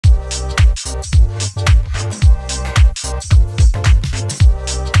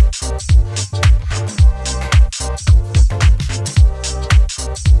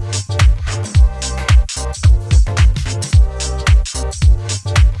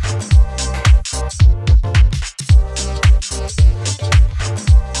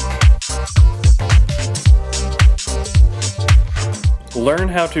Learn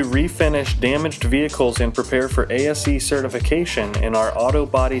how to refinish damaged vehicles and prepare for ASE certification in our Auto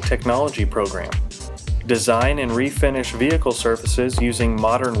Body Technology program. Design and refinish vehicle surfaces using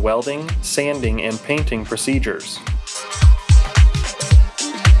modern welding, sanding, and painting procedures.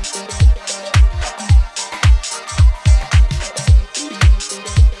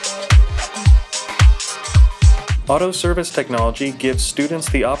 Auto service technology gives students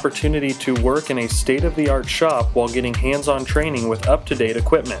the opportunity to work in a state-of-the-art shop while getting hands-on training with up-to-date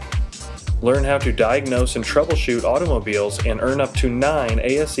equipment. Learn how to diagnose and troubleshoot automobiles and earn up to 9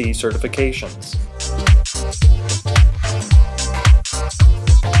 ASE certifications.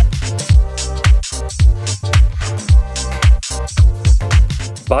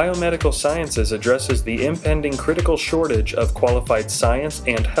 Biomedical Sciences addresses the impending critical shortage of qualified science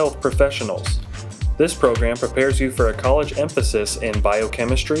and health professionals. This program prepares you for a college emphasis in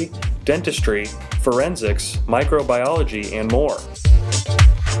biochemistry, dentistry, forensics, microbiology, and more.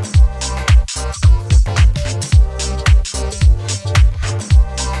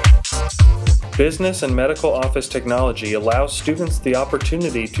 Business and medical office technology allows students the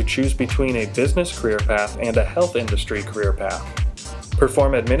opportunity to choose between a business career path and a health industry career path.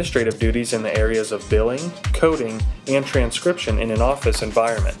 Perform administrative duties in the areas of billing, coding, and transcription in an office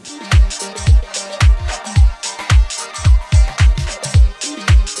environment.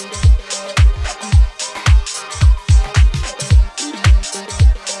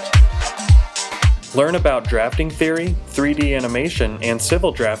 Learn about drafting theory, 3D animation, and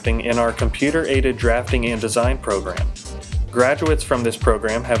civil drafting in our computer-aided drafting and design program. Graduates from this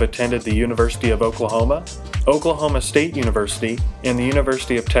program have attended the University of Oklahoma, Oklahoma State University, and the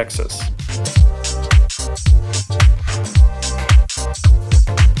University of Texas.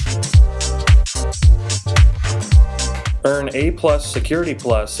 Earn A+, Security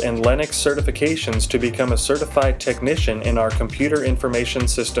Plus, and Linux certifications to become a certified technician in our Computer Information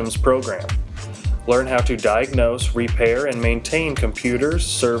Systems program. Learn how to diagnose, repair, and maintain computers,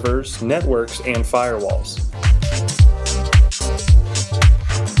 servers, networks, and firewalls.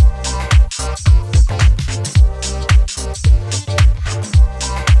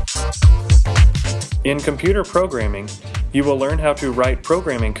 In computer programming, you will learn how to write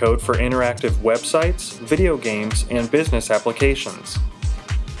programming code for interactive websites, video games, and business applications.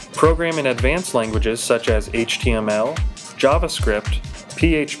 Program in advanced languages such as HTML, JavaScript,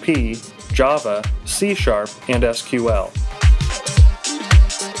 PHP, Java, C#, and SQL.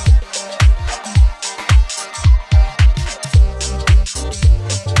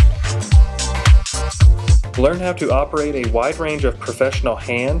 Learn how to operate a wide range of professional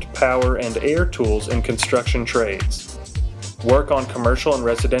hand, power, and air tools in construction trades. Work on commercial and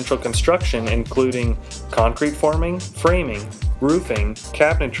residential construction including concrete forming, framing, roofing,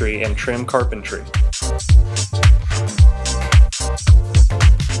 cabinetry, and trim carpentry.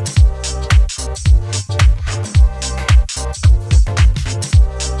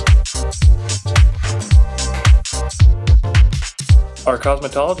 Our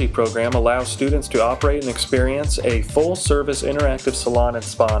cosmetology program allows students to operate and experience a full-service interactive salon and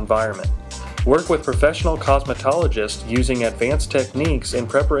spa environment. Work with professional cosmetologists using advanced techniques in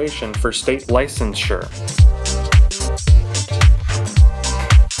preparation for state licensure.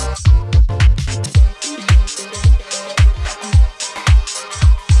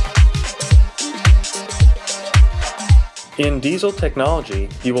 In diesel technology,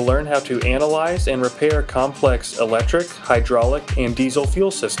 you will learn how to analyze and repair complex electric, hydraulic, and diesel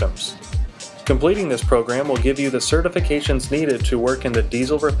fuel systems. Completing this program will give you the certifications needed to work in the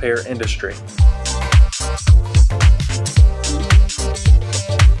diesel repair industry.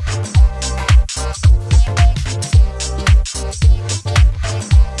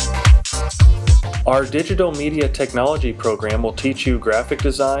 Our Digital Media Technology program will teach you graphic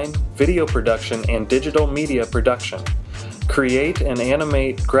design, video production, and digital media production. Create and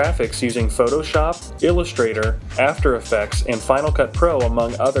animate graphics using Photoshop, Illustrator, After Effects, and Final Cut Pro,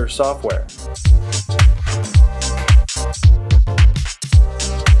 among other software.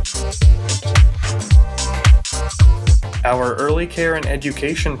 Our Early Care and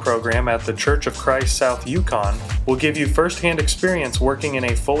Education program at the Church of Christ South Yukon will give you first-hand experience working in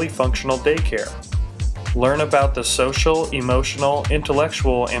a fully functional daycare. Learn about the social, emotional,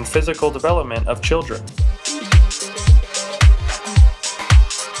 intellectual, and physical development of children.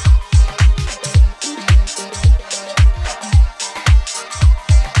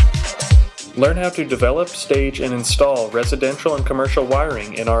 Learn how to develop, stage, and install residential and commercial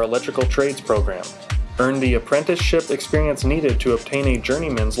wiring in our electrical trades program. Earn the apprenticeship experience needed to obtain a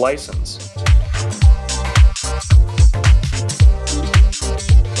journeyman's license.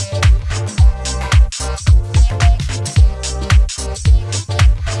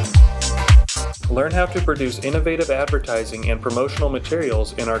 Learn how to produce innovative advertising and promotional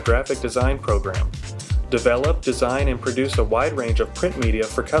materials in our graphic design program. Develop, design, and produce a wide range of print media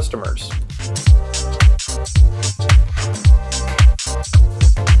for customers.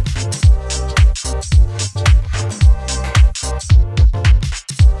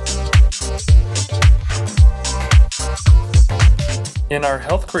 In our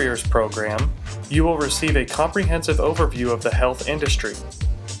Health Careers program, you will receive a comprehensive overview of the health industry.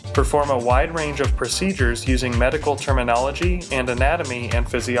 Perform a wide range of procedures using medical terminology and anatomy and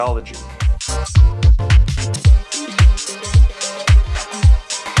physiology.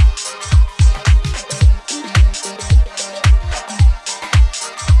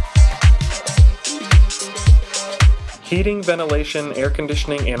 Heating, ventilation, air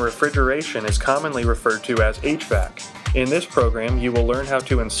conditioning, and refrigeration is commonly referred to as HVAC. In this program, you will learn how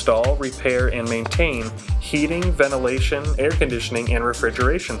to install, repair, and maintain heating, ventilation, air conditioning, and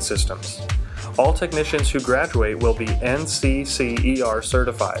refrigeration systems. All technicians who graduate will be NCCER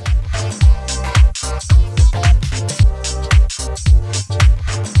certified.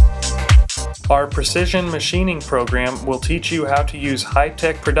 Our precision machining program will teach you how to use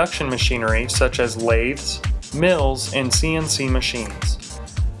high-tech production machinery such as lathes, mills, and CNC machines.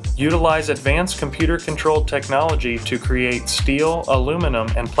 Utilize advanced computer-controlled technology to create steel, aluminum,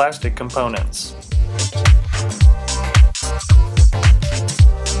 and plastic components.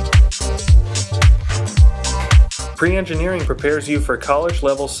 Pre-engineering prepares you for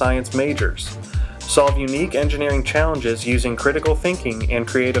college-level science majors. Solve unique engineering challenges using critical thinking and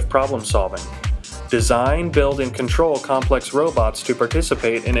creative problem-solving. Design, build, and control complex robots to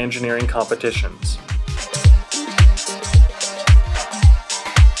participate in engineering competitions.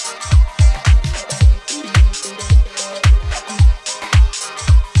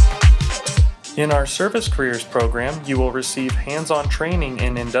 In our Service Careers program, you will receive hands-on training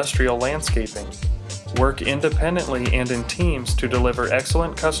in industrial landscaping. Work independently and in teams to deliver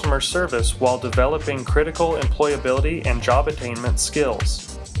excellent customer service while developing critical employability and job attainment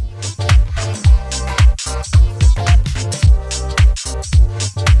skills.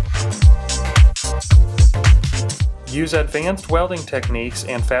 Use advanced welding techniques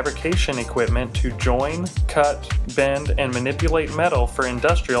and fabrication equipment to join, cut, bend, and manipulate metal for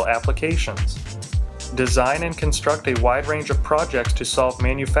industrial applications. Design and construct a wide range of projects to solve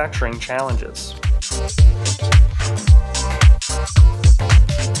manufacturing challenges.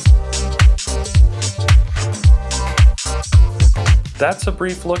 That's a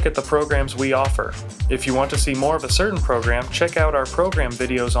brief look at the programs we offer. If you want to see more of a certain program, check out our program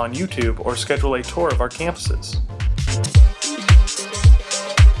videos on YouTube or schedule a tour of our campuses.